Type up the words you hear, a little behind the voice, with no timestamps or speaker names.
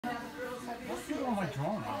like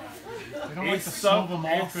drawing on that. They don't like the silver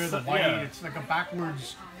marker, the white. Yeah. It's like a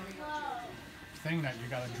backwards thing that you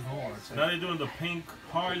gotta draw. It's like, now they're doing the pink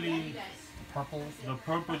Harley. Purple. The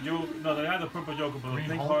purple Joker. No, they had the purple Joker, but the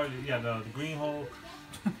pink Harley. Yeah, the green Hulk.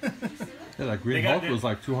 Yeah, that green Hulk was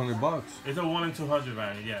like $200. It's a 1 in 200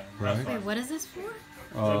 variant. Yeah. Right. Wait, what is this for?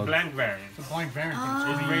 It's a blank variant. It's a blank variant.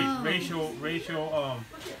 Oh. It's racial.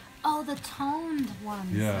 Oh, the toned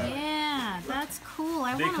ones. Yeah. Yeah, that's cool.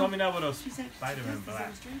 They're coming out with a Spider-Man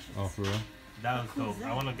black. Oh, for real? That was dope.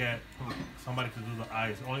 I want to get somebody to do the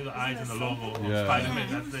eyes. Only the eyes and the logo of Yeah. Spider-Man.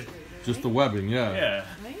 That's it. Just the webbing, yeah. Yeah.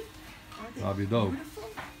 That'd be dope.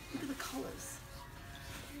 Look at the colors.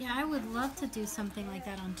 Yeah, I would love to do something like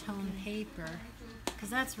that on toned paper. Because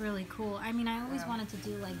that's really cool. I mean, I always wanted to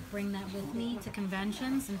do, like, bring that with me to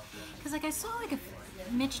conventions. And because, like, I saw, like,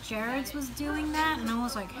 Mitch Gerrard's was doing that. And I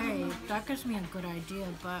was like, hey, that gives me a good idea,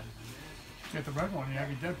 but... Get the red one. You have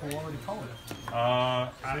your Deadpool already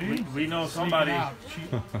colored. We know somebody.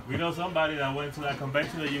 We know somebody that went to that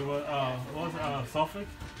convention that you were. What was it? Suffolk.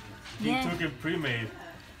 He took it pre-made.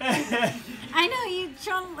 I know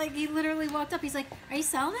Sean. Like he literally walked up. He's like, "Are you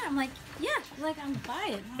selling it?" I'm like, "Yeah." He's like, "I'm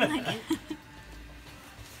buying it." I'm like,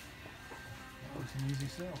 it's an easy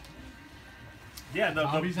sale. Yeah, the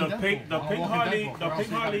pink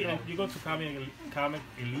Harley, and you go to Comic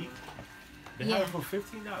Elite. They have it for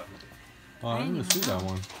 $15. Oh, I didn't see that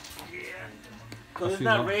one. Yeah. Because it's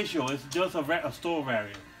not racial, it's just a store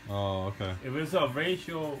variant. Oh, okay. If it's a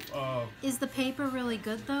racial... is the paper really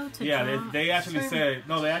good, though, to yeah, draw? they actually say...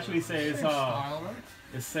 No, they actually say it's...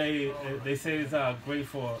 They say it's great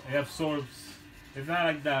for... It absorbs... It's not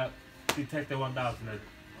like that Detective 1000.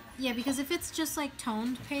 Yeah, because if it's just like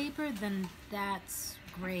toned paper, then that's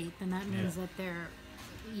great. Then that means that they're,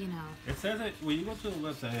 you know... It says it... When you go to the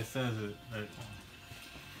website, it says it...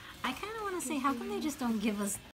 I kind of want to say, how come they just don't give us